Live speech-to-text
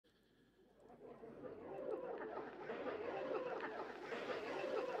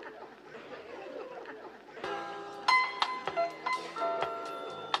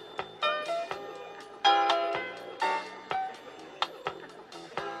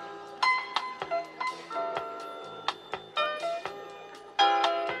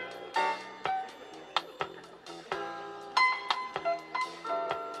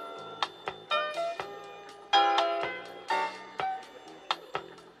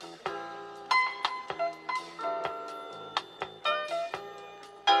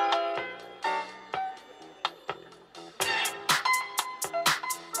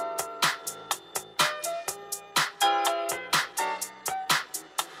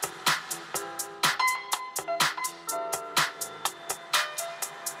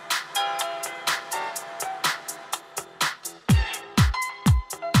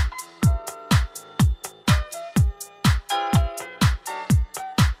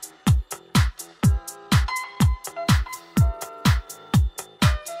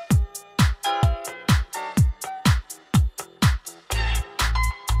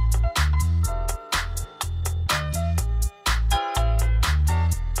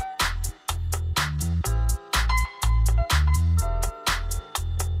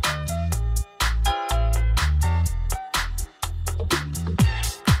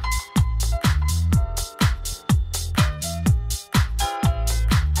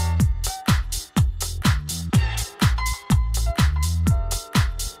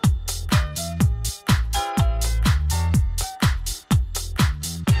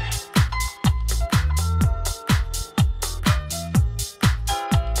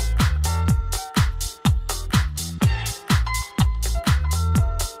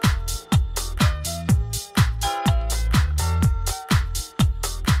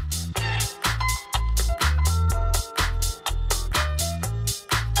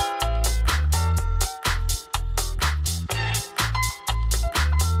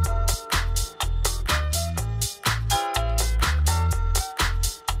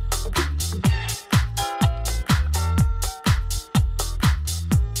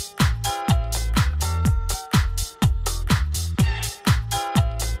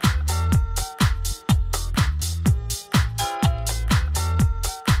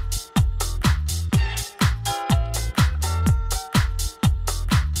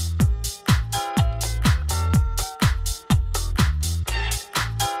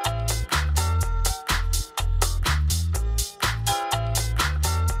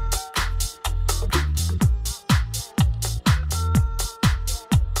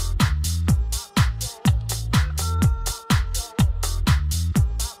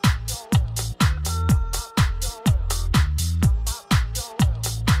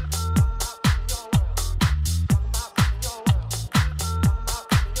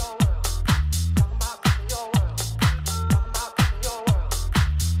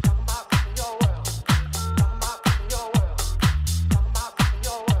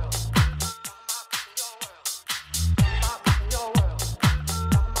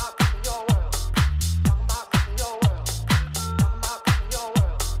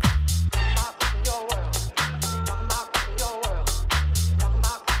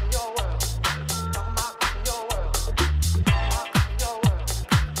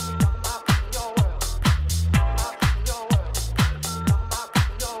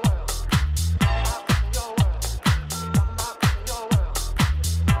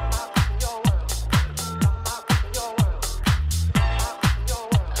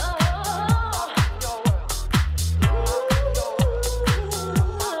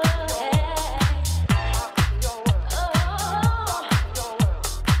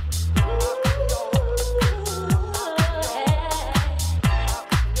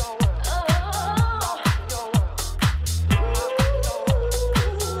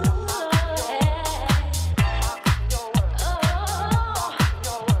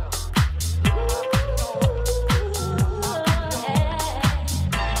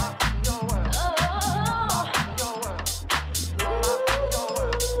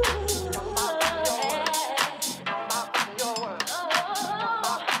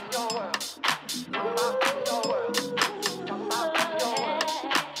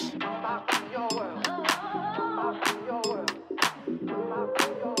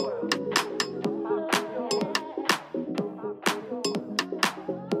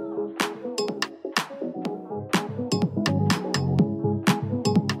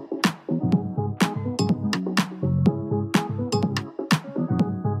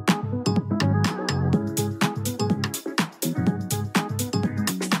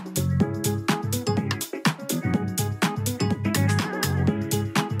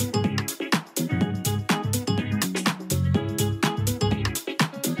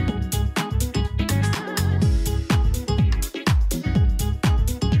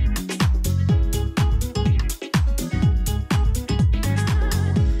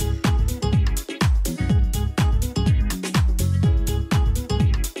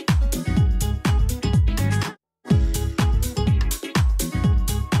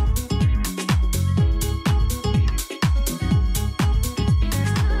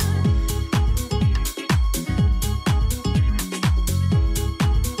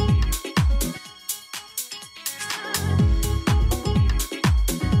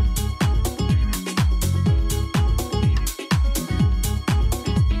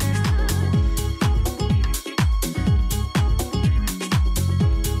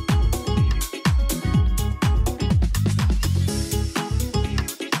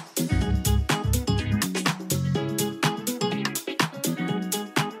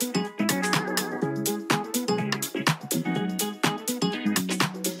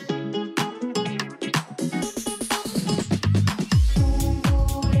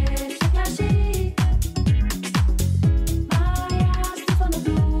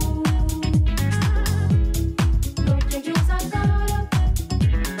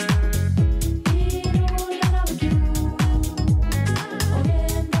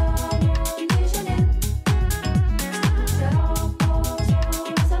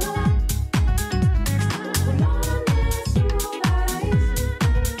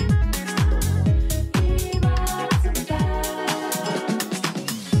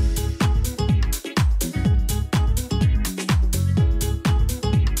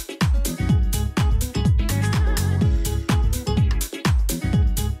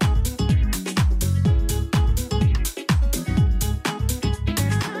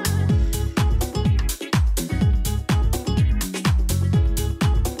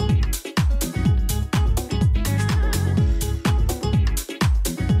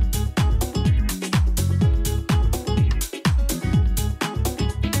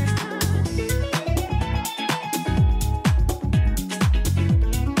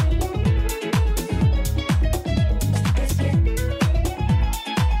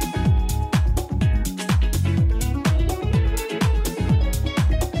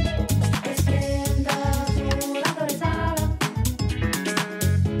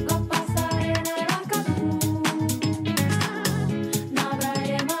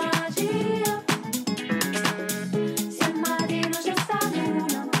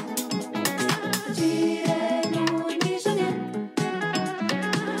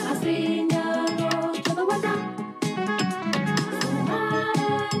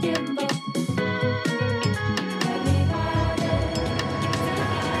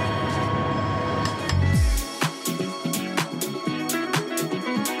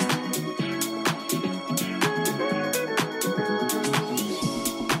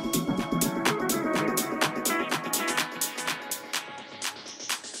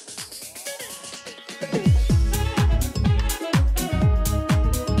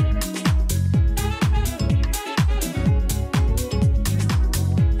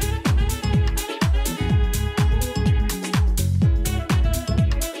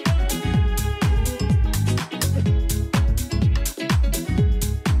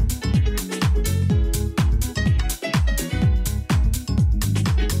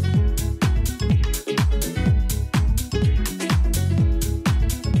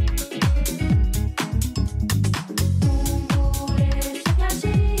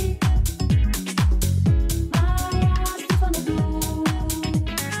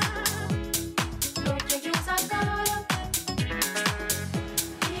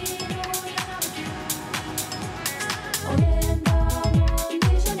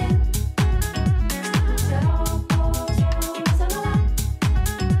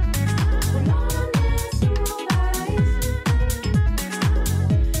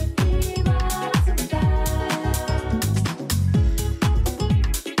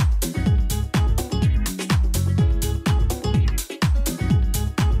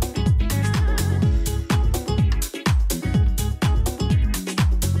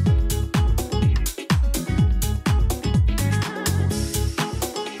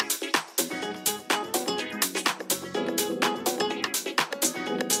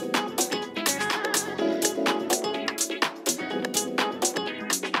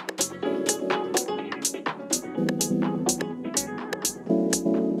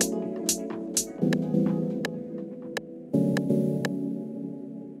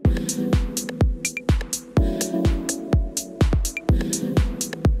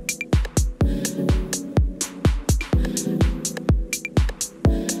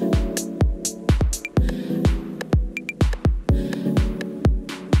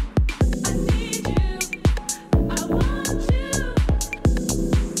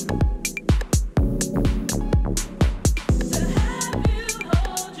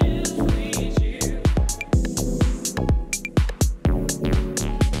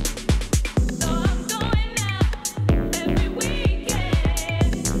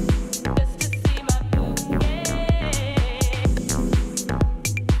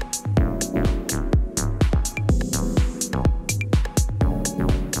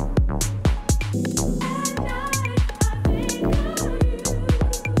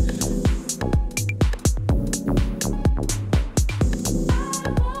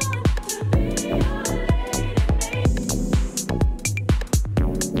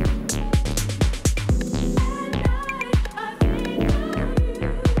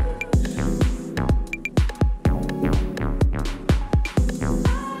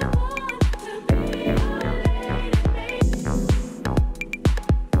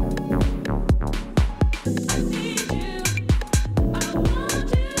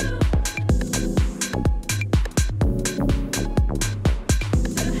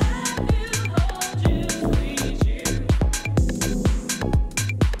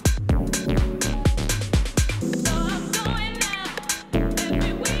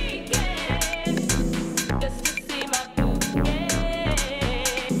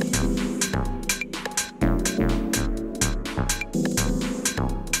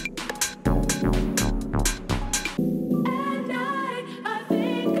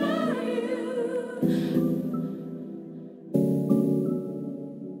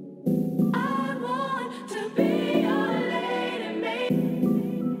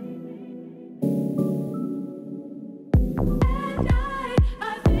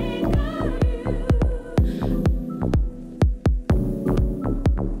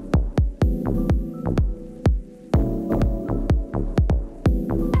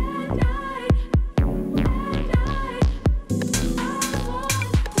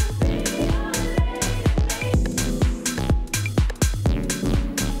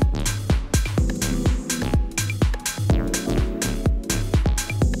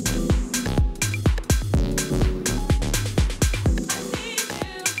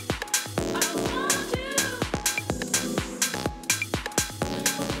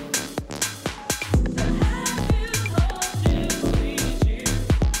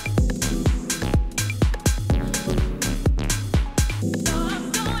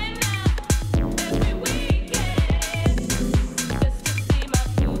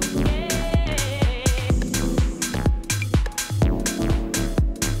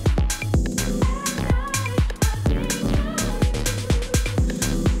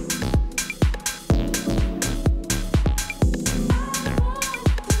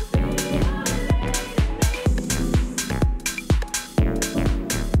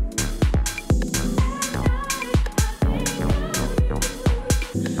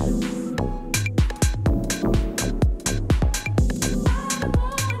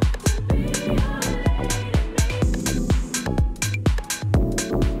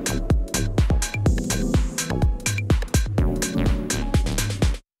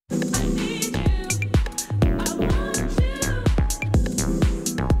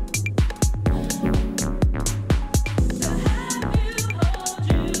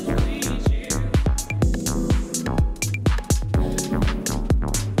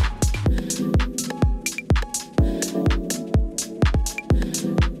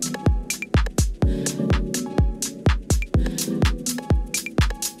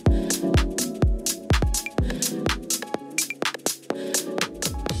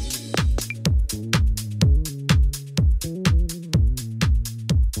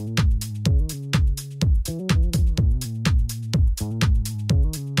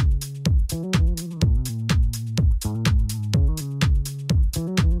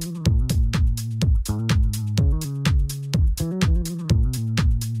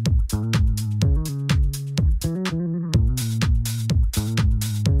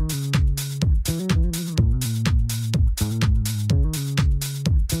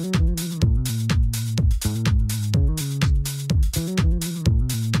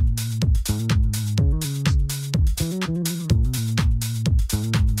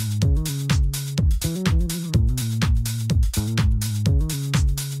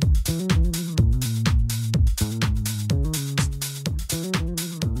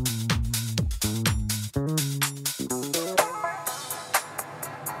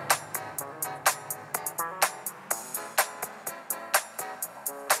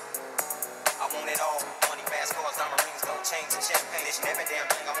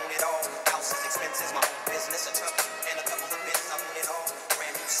want it all. Houses, expenses, my own business, a truck, and a couple of bits. I want it all.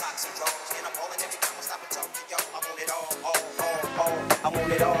 Brand new socks and drawers, and I'm balling every time I stop and talk to y'all. I want it all. I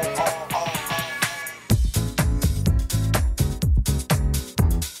want it all.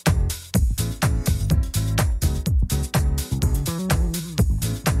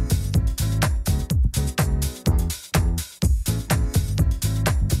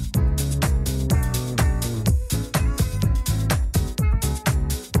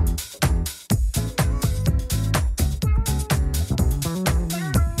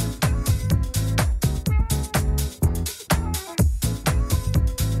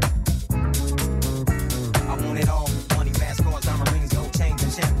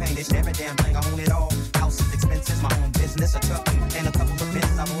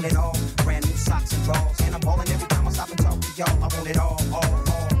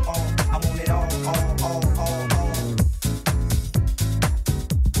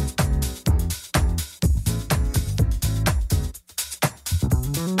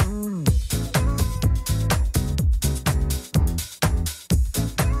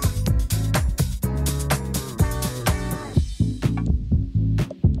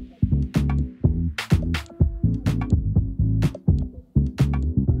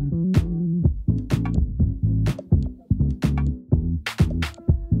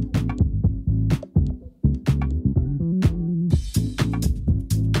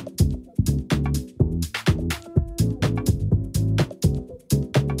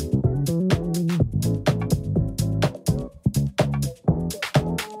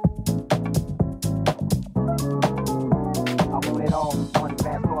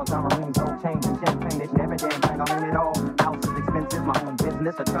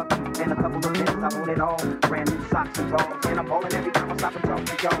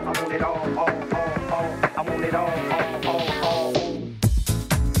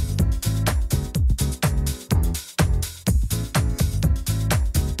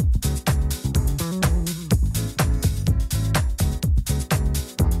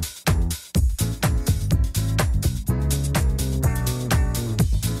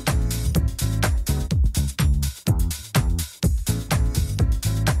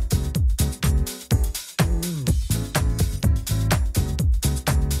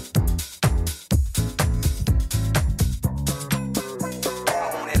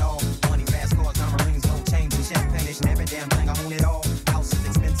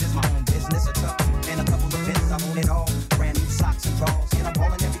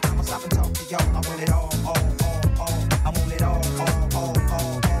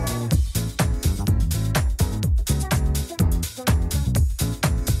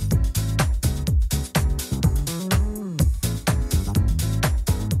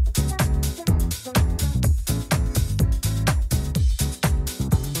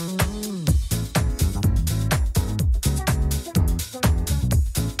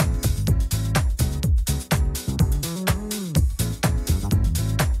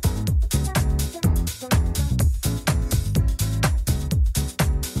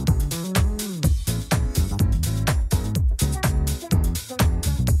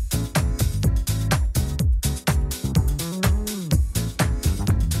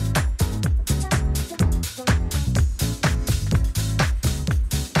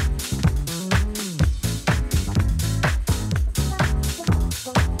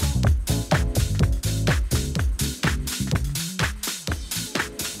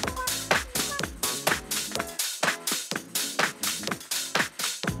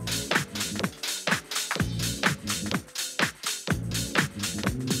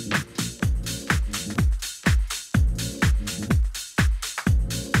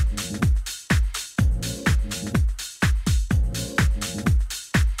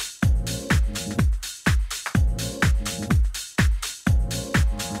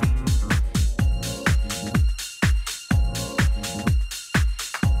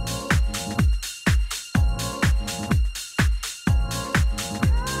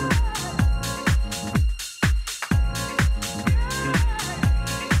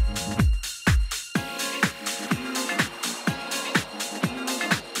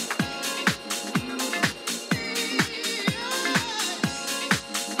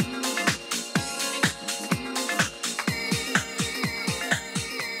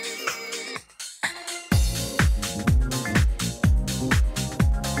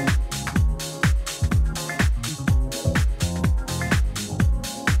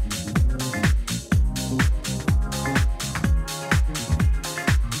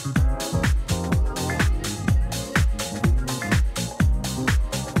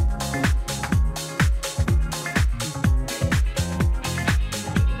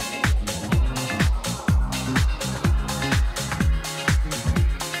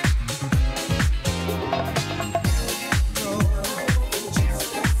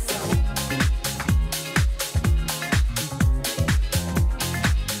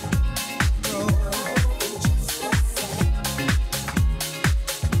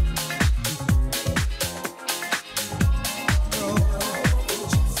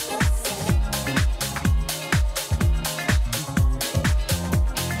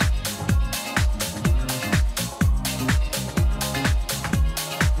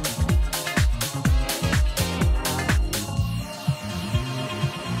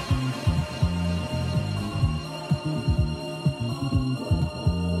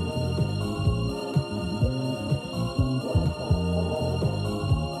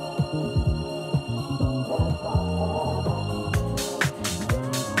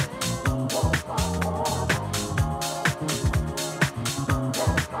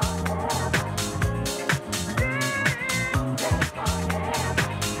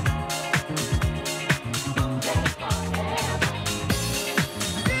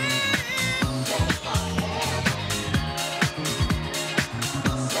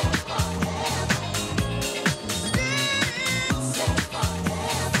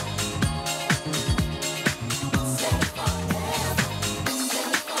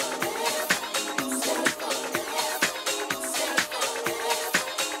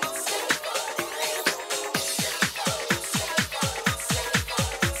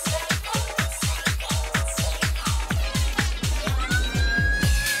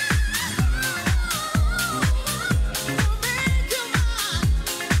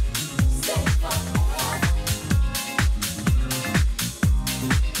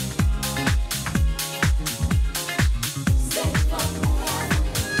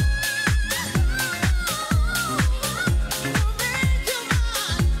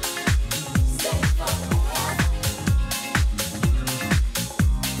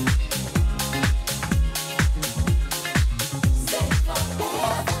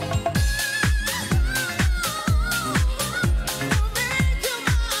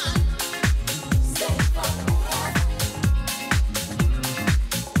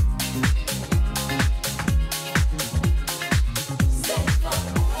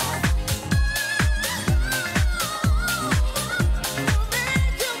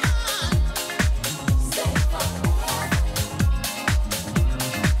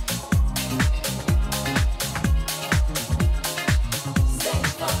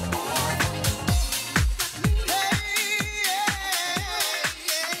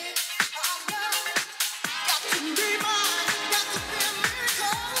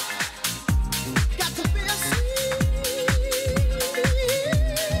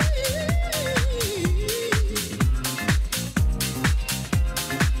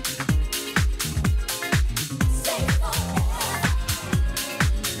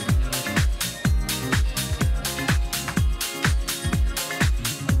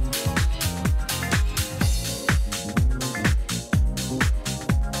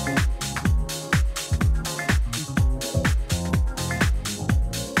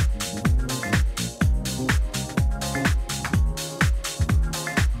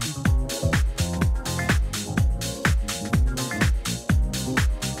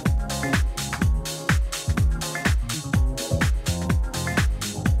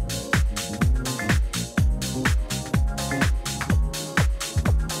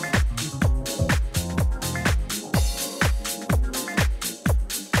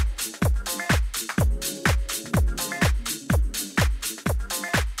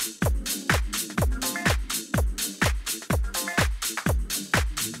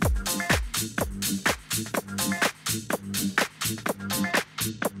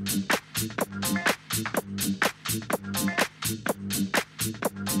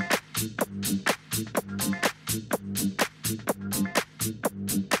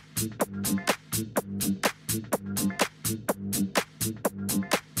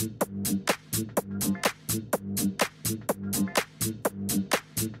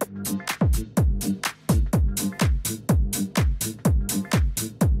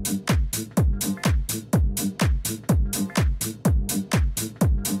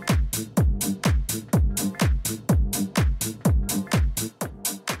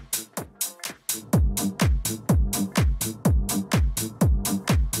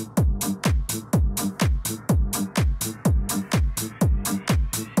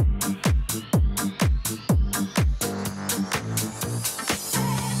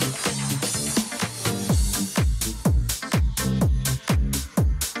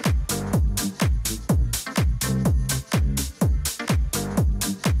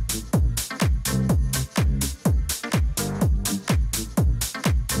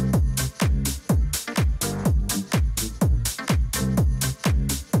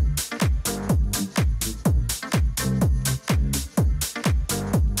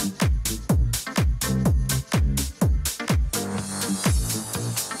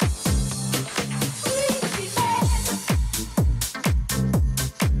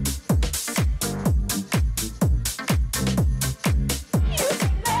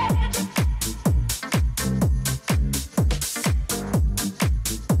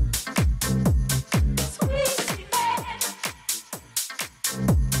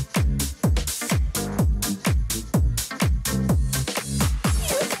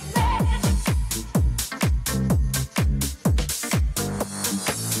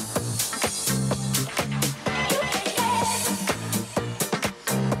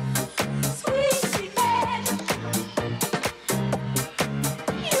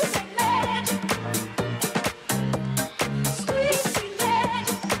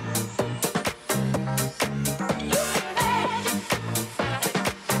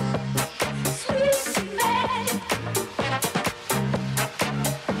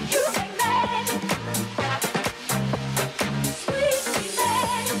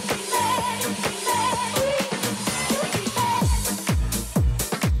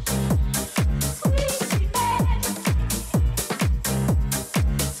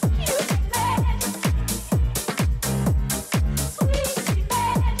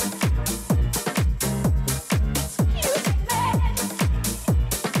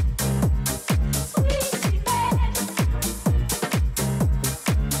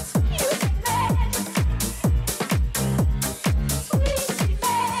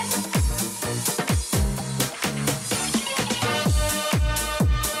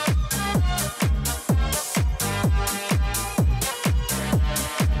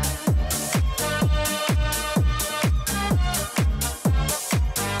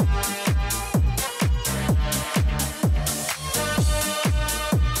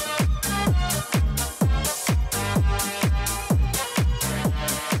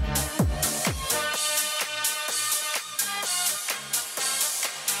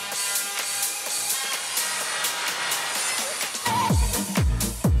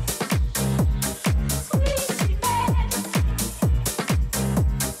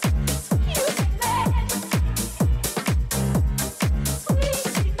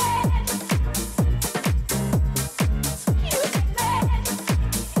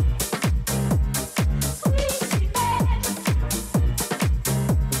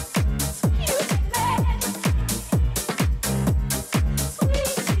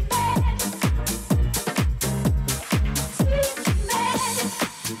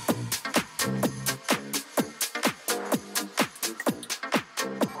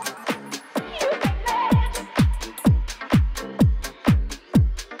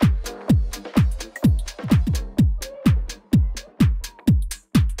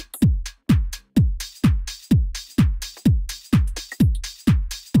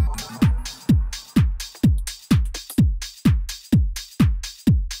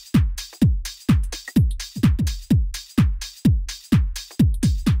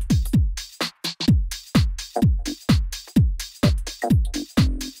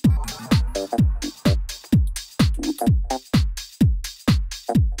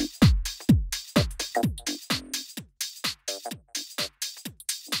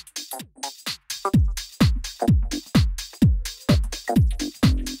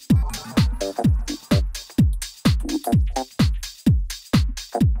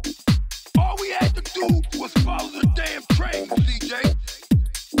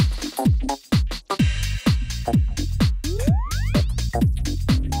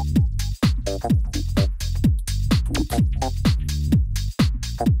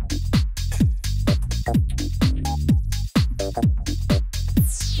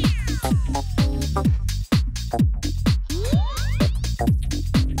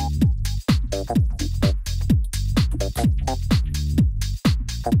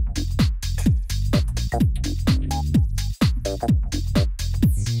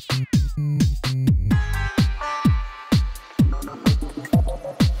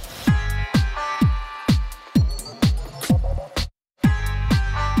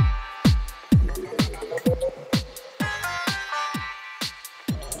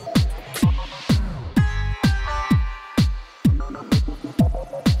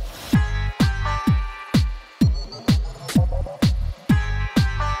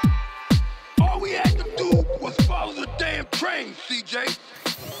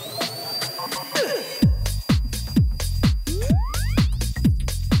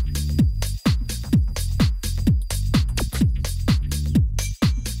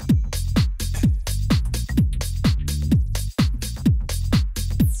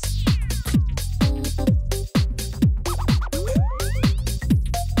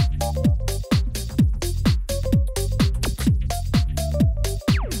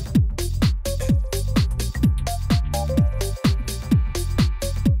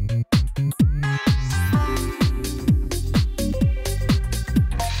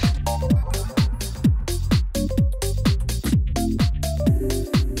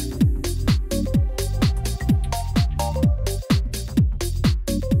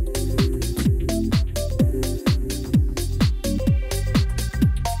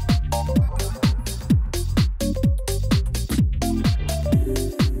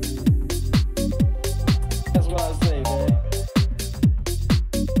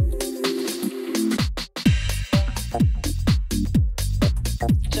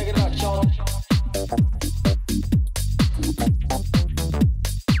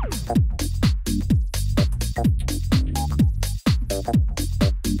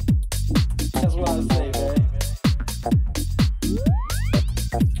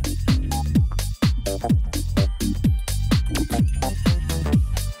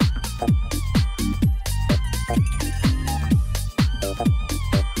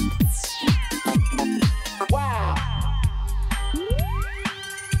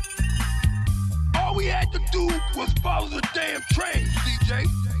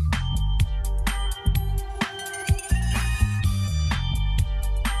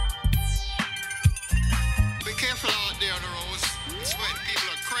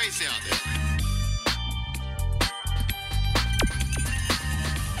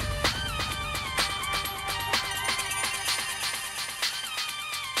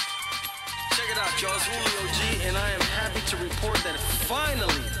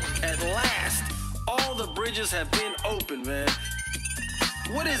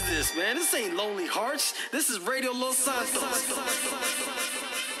 This is Radio Los Santos.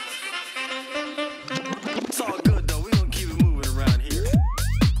 It's all good though. We're gonna keep it moving around here.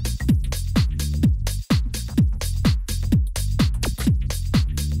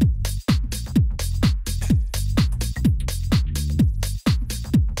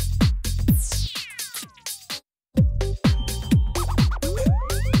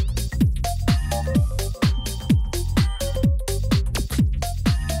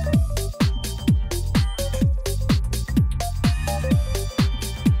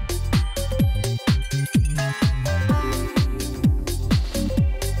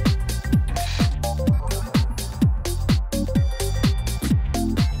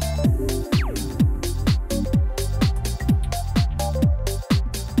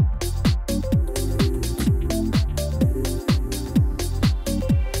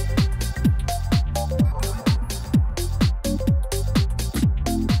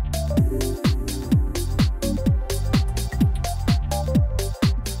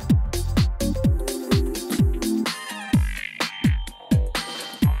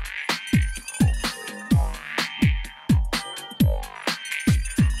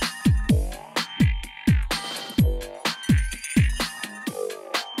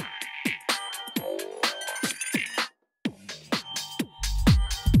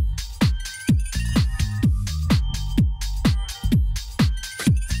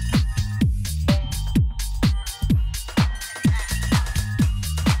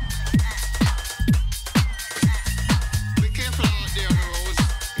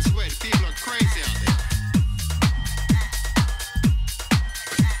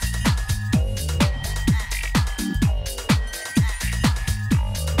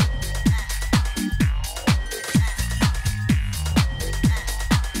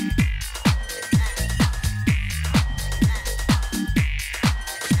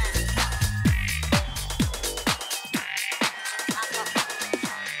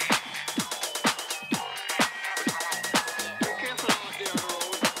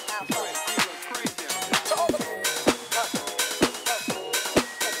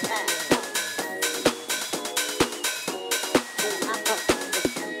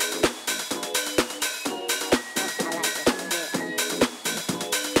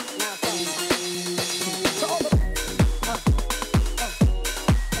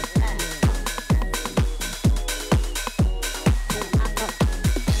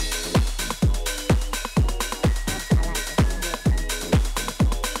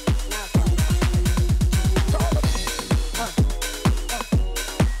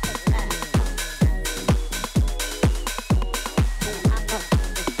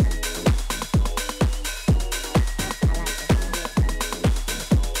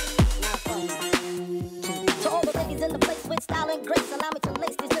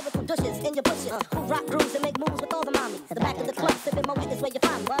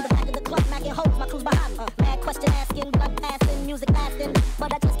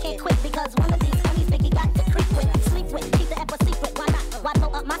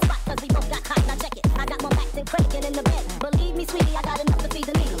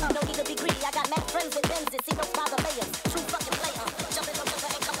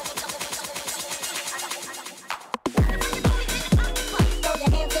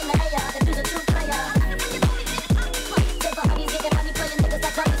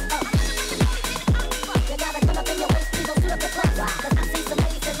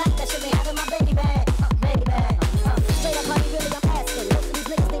 That shit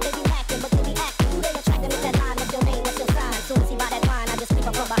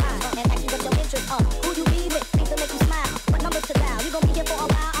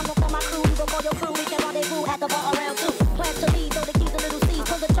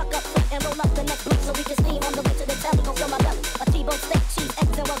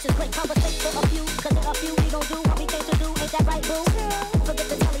forget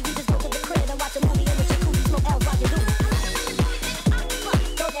to tell you, you just go to the crib and watch a movie in the jacuzzi, smoke L's while you do.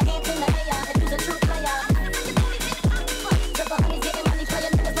 Throw your hands in the air if you's a true player. Triple honeys getting money,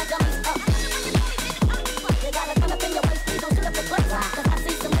 playing niggas like dummies. You gotta come up in your waist, please don't sit up for place. Cause I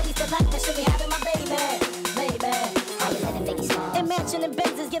see some ladies that like that should be having my baby. Mansion and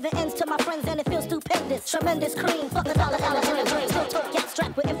Benzes giving ends to my friends and it feels stupendous. Tremendous cream, fuck $1 and drink. Still tote cat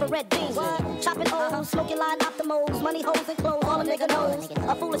strapped with infrared beams. Chopping O's, smoking line optimals, money holes and clothes, all a nigga knows.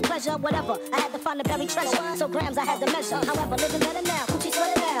 A foolish pleasure, whatever. I had to find the buried treasure, so grams I had to measure. However, living better now, Gucci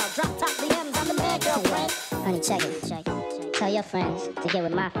sweater now. Drop top the M's, I'm the man, girlfriend. Honey, check it. Tell your friends to get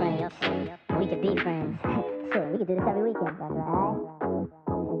with my friends. We could be friends. Sure, we could do this every weekend. That's right.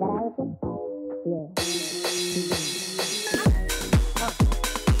 Is that all with you? Yeah.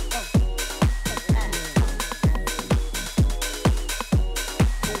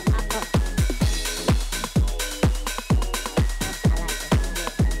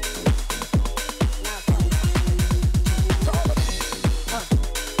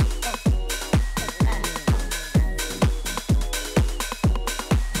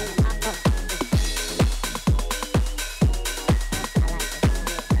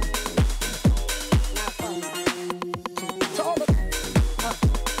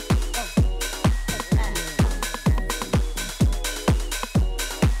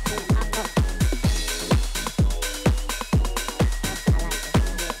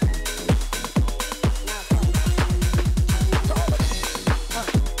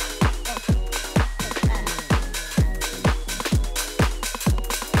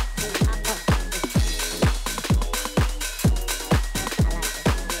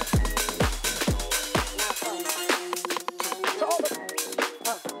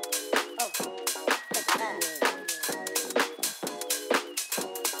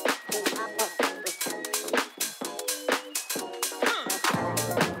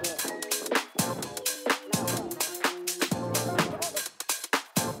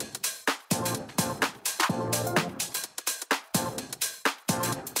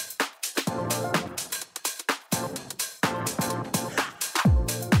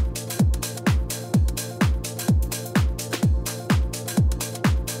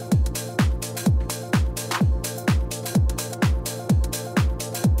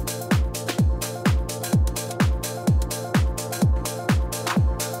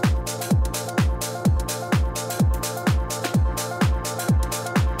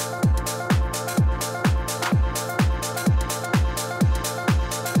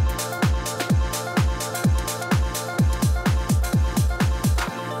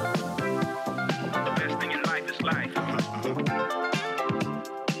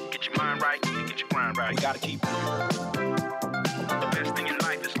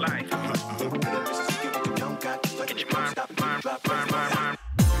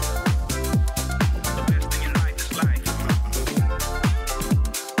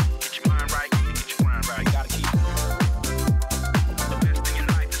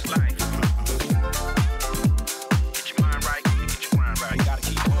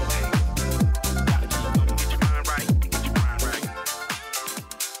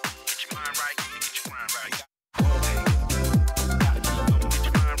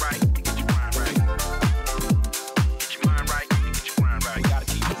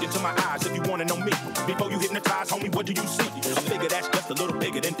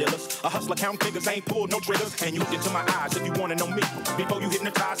 Count figures, ain't pulled no triggers. And you look into my eyes if you wanna know me. Before you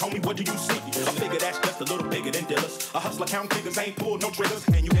hypnotize, homie, what do you see? A figure that's just a little bigger than dealers. A hustler count figures, ain't pulled no triggers.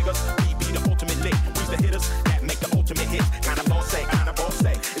 And you niggas, we be the ultimate lick. We's the hitters that make the ultimate hit. Kinda boss say,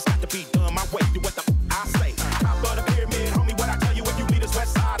 it's got to be done my way. Do what the I say. Top of the pyramid, homie, what I tell you. If you lead us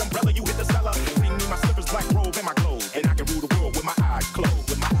west side umbrella, you hit the cellar. Bring me my slippers, black robe, and my globe. And I can rule the world with my eyes closed.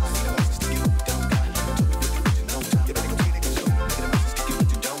 With my eyes closed.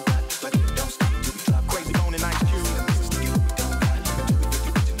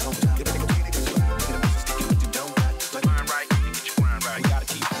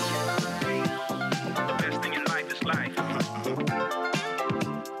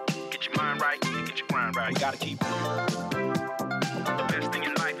 Gotta keep the best thing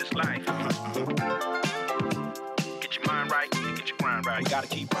in life is life. Get your mind right, get your grind right. Gotta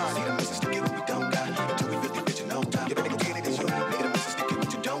keep on. See the message to get what we don't got until we really rich and no time. You better go get it, it's you. Nigga, the message to get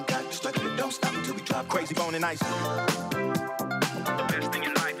what you don't got. Just like it, don't stop until we drop. Crazy bone and ice. The best thing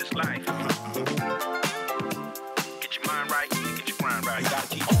in life is life. Get your mind right, get your grind right. Gotta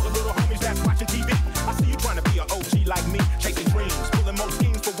keep all the little homies that's watching TV. I see you trying to be an OG like me, chasing dreams, pulling more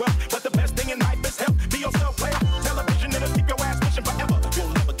schemes for wealth. But the best thing in life is health. Be yourself, player. Television, it'll keep your ass wishing forever. You'll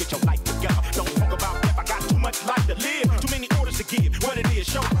never get your life together. Don't talk about if I got too much life to live. Too many orders to give. what it is,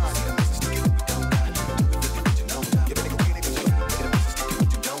 show me.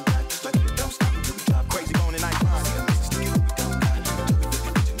 Crazy bone tonight.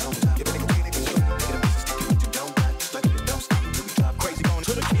 Crazy bone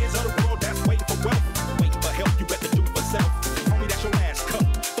to the kids of the world that's waiting for wealth, waiting for help. You better do for self. Homie, that's your last cup.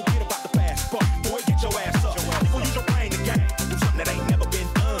 Forget about the fast buck. Boy, get your ass up. People use your brain to gang. Do something that ain't never been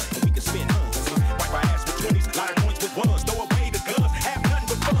done, and we can spin hunts. Wipe our ass with 20s, lot of points with ones. Throw away the guns, have nothing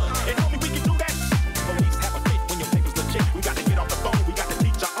but fun. And homie, we can do that. Police have a fit when your paper's legit. We got to get off the phone. We got to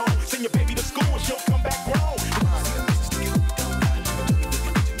teach our own. Send your baby to school and she'll come back grown.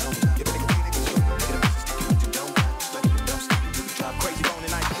 Crazy bone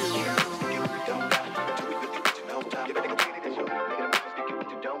tonight.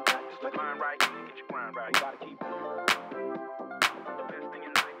 Grind right, get your grind right. Gotta keep the best thing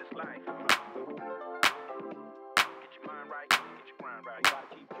in life is life. Get your mind right, get your grind right. Gotta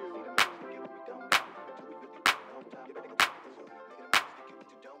keep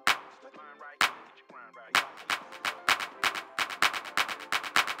mind right, get your grind right. Gotta keep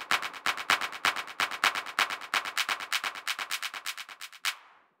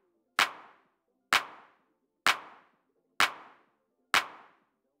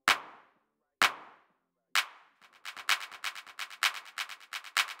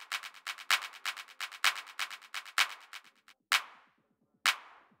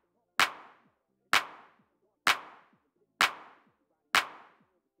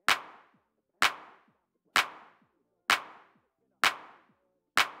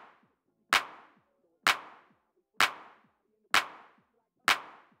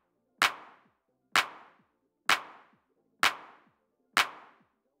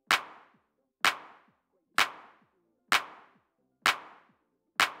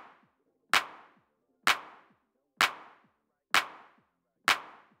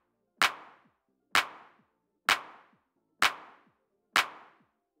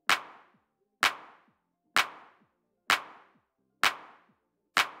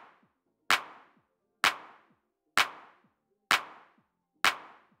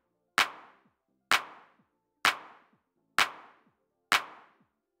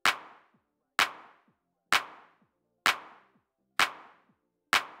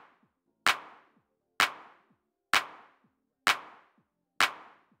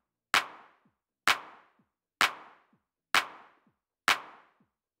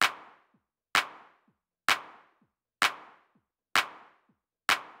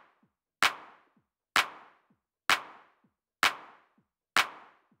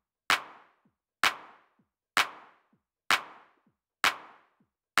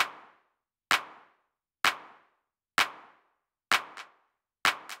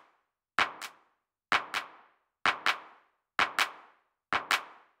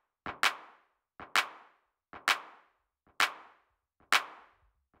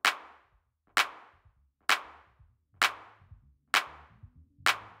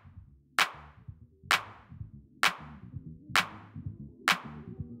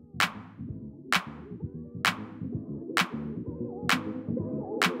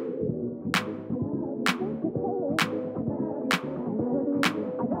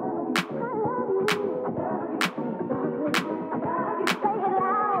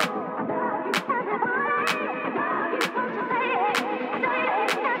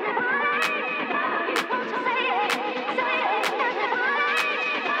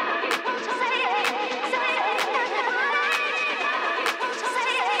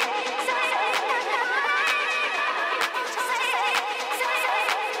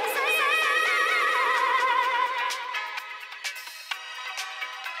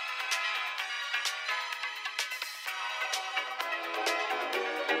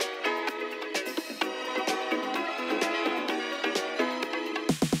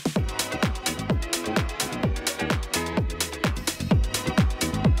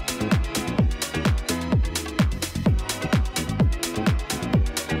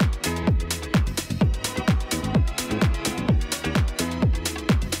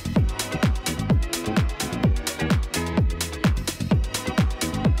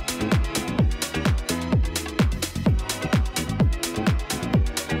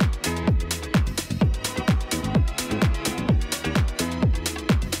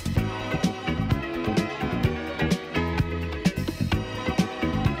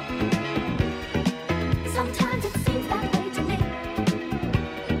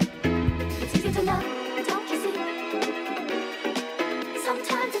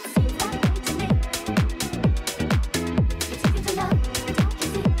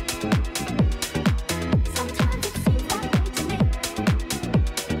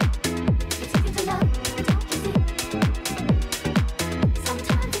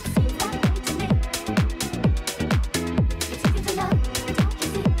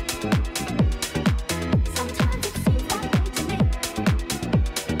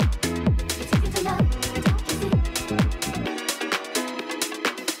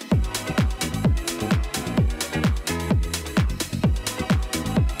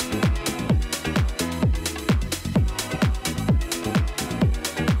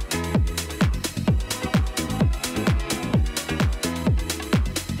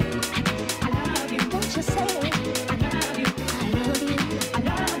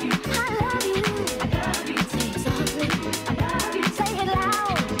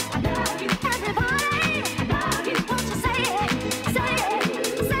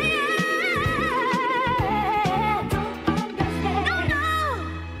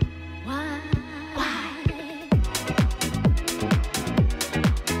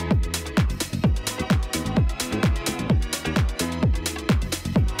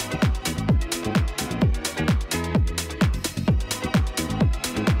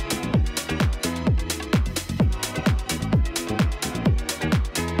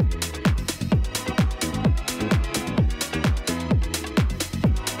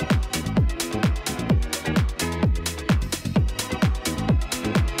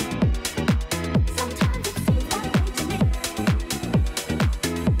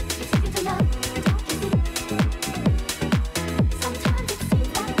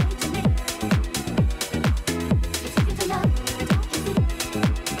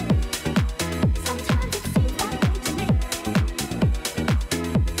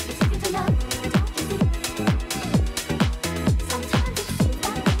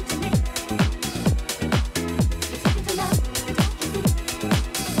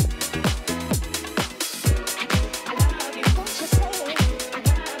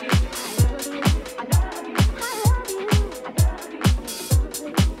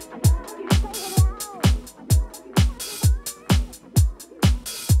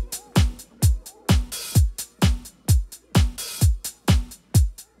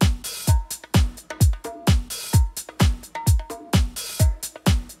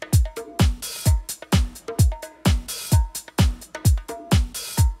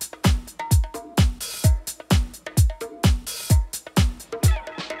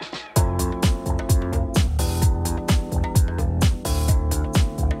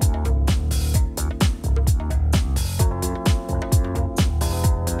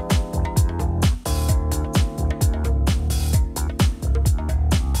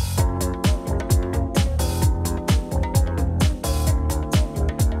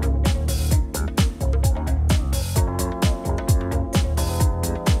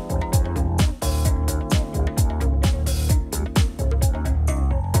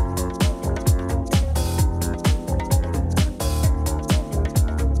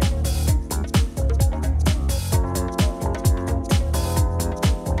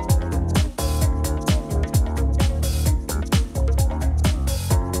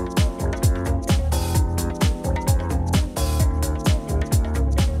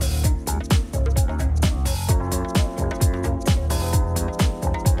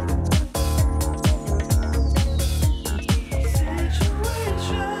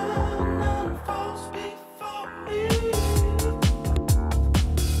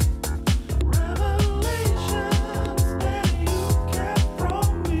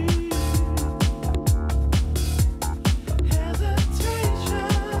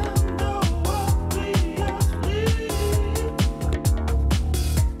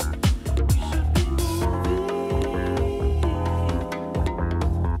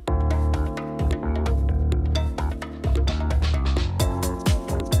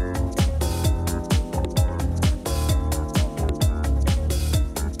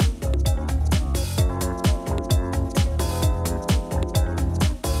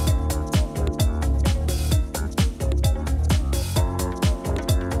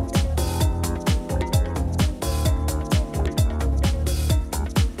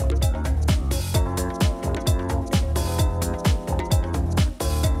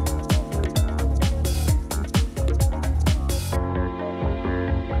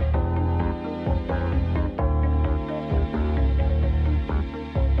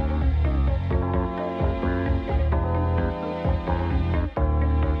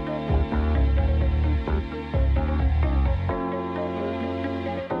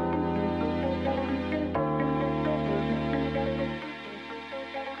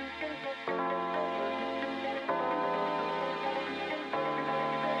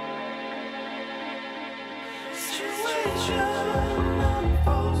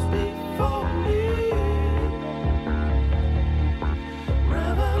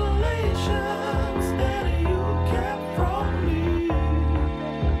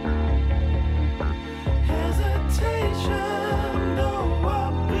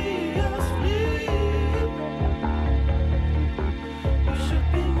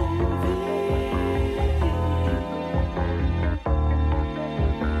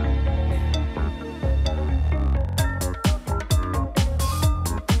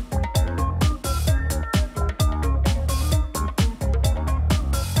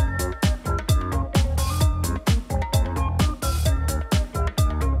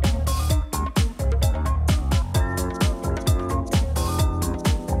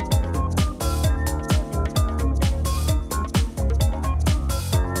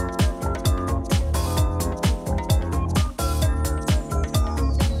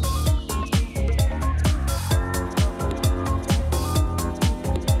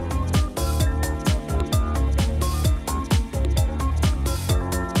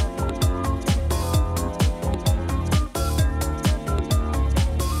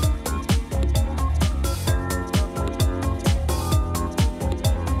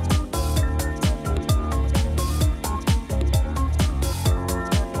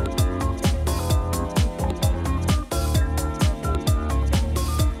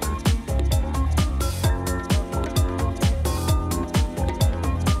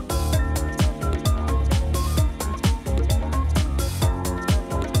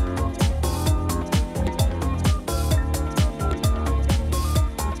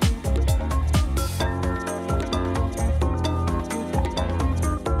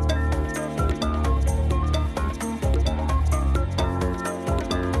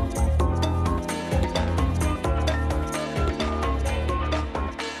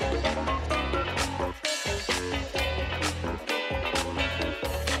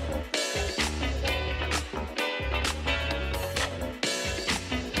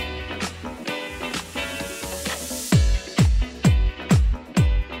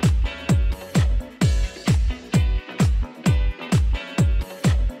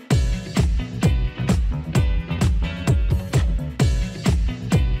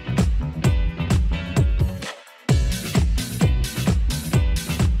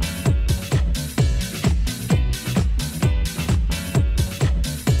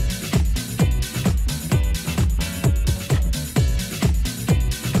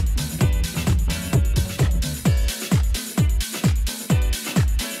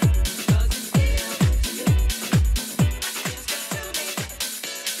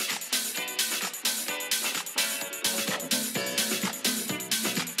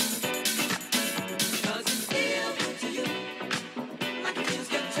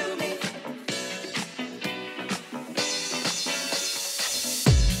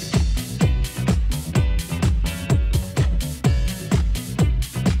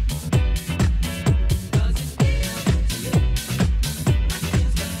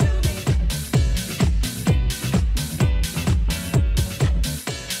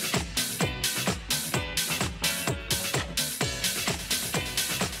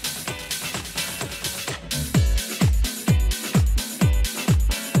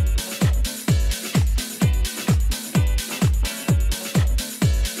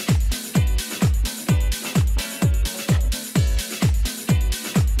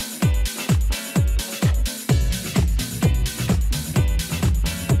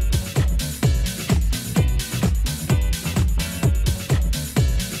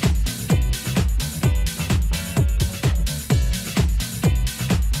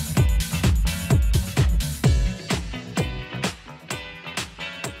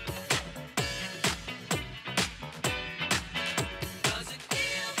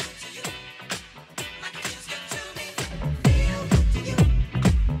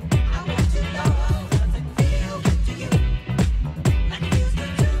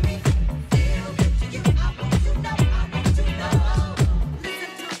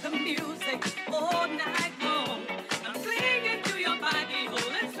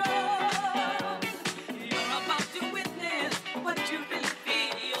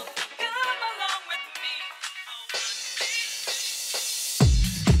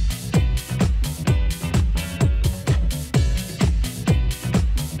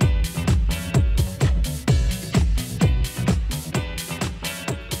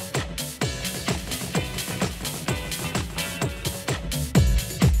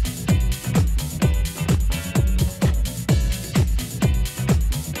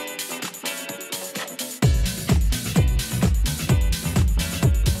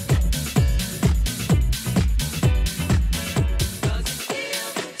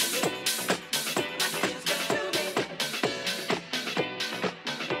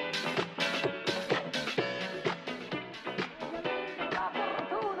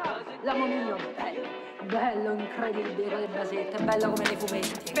l'amo mio, bello, bello, incredibile, con le basette, bello come nei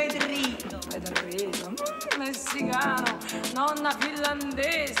fumetti. Pedrito, messicano, nonna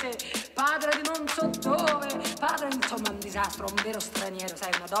finlandese, padre di non so dove, padre, insomma, un disastro, un vero straniero,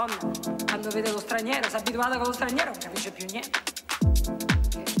 sai, una donna, quando vede lo straniero, si è abituata con lo straniero, non capisce più niente.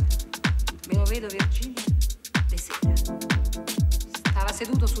 Me lo vedo, Virginia, di sera, stava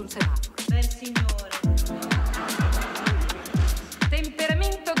seduto su un semaforo. Bel signore.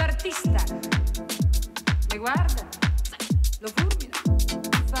 Temperamento d'artista. Mi guarda, lo fulmina,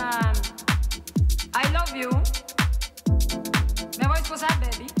 fa I love you. Mi vuoi sposare,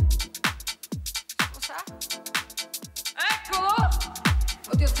 baby? Sposare? Eccolo!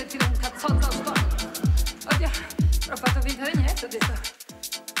 Oddio, ho sentito un cazzotto allo stomaco. Oddio, però ho fatto finta di niente, ho detto a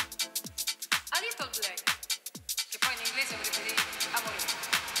little black, che poi in inglese vorrebbe dire amore.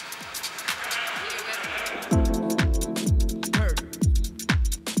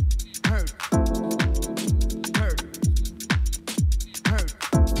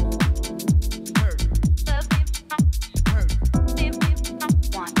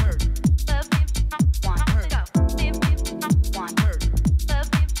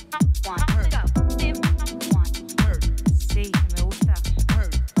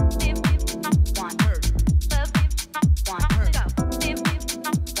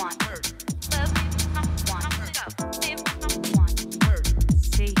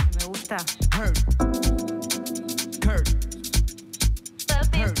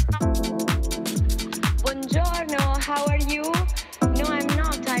 Buongiorno, how are you? No, I'm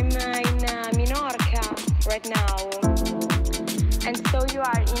not. I'm in Minorca right now. And so you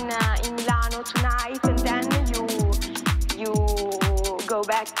are in Milano tonight, and then you go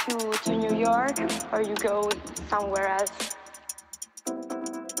back to New York, or you go somewhere else?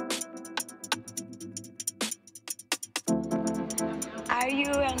 Are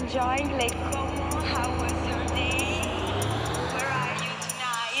you enjoying Lake Como? How was your day? Where are you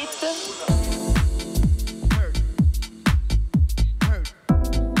tonight?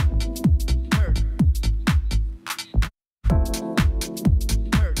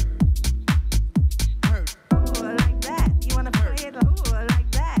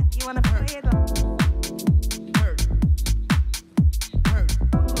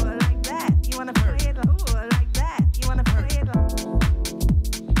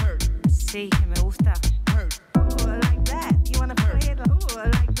 Sí, que me gusta. Ooh, like that. You wanna play it? Ooh,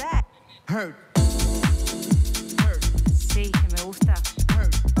 like that. Sí, que me gusta.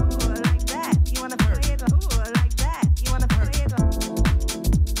 Ooh, like that. You wanna play it? Ooh, like that. You wanna play it?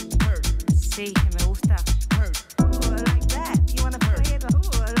 Sí, que me gusta. Ooh, like that. You wanna play it? Ooh,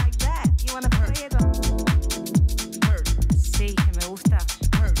 like that. You wanna play it? Sí, que me gusta.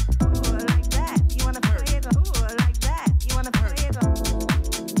 Ooh, like that. You wanna play it? Ooh, like that. You wanna play it?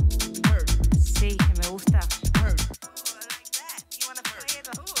 Sí, que me gusta. Sí,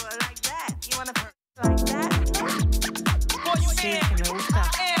 que me gusta.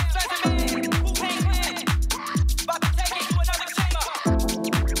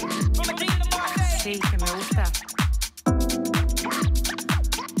 Sí, que me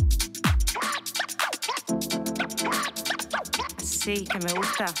gusta. Sí, que me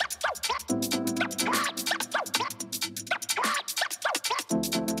gusta.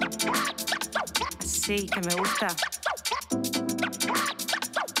 Sí, que me gusta.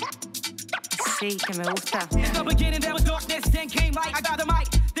 Sí, que me gusta. In the beginning there was darkness, then came light. I got the mic,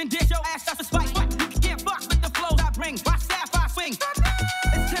 then dish your ass just a spite. You can't fuck with the flows I bring. Watch staff I swing.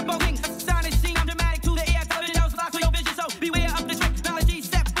 It's tempo ring, astonishing. I'm dramatic to the ear, television lock for your vision. So beware of the technology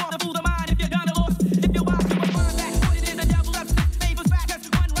set for the fool of mine. If you're done to lost, if you're wild, you will find that what it is the devil of six favors back. Cause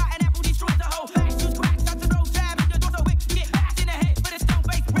one rotten apple destroys the whole batch. Use cracks out the road, jab in your door so quick. You get bashed in the head, but it's stone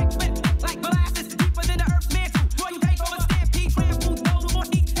face brick flip. Like molasses, deeper than the earth's mantle. Boy, you take over stampede, trample, no more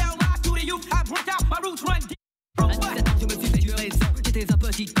heat. Hell lies to the youth, I break out, my roots run deep. Je me suis fait durer le sang, j'étais un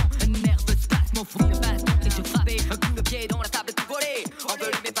petit con, un nerveux spasme, mon fruit de baston, et je frappais un coup de pied dans la table tout volé,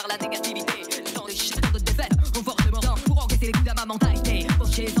 envolé par la négativité, tant de shit, tant de défaites, on force le menton pour encaisser les coups de ma mentalité,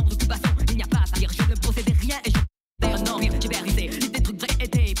 poché sans occupation, il n'y a pas à dire, je ne possédais rien et je un empire, j'ai périsé, des trucs vrais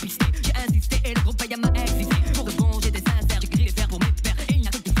étaient pistés, j'ai insisté et le groupe paye m'a existé, pour de bon j'étais sincère, j'ai grillé les fers pour mes pères, et il n'y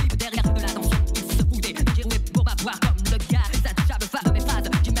a que du flip derrière de l'attention, ils se foutaient, j'ai roué pour m'avoir comme le gars, ça touche à me face de mes phases,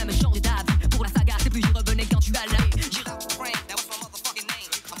 j'ai même changé d'avis, pour la saga, c'est plus j'y revenais quand tu allais, j'ai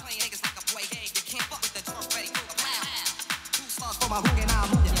my hook and I'm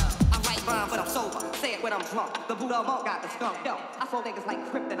I write rhymes when I'm sober, say it when I'm drunk. The Buddha monk got the skunk. Yo, I saw niggas like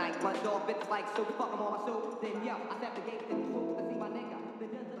kryptonite, run dog bitches like so. Fuck them on my soul. Then yo, I stepped the gate.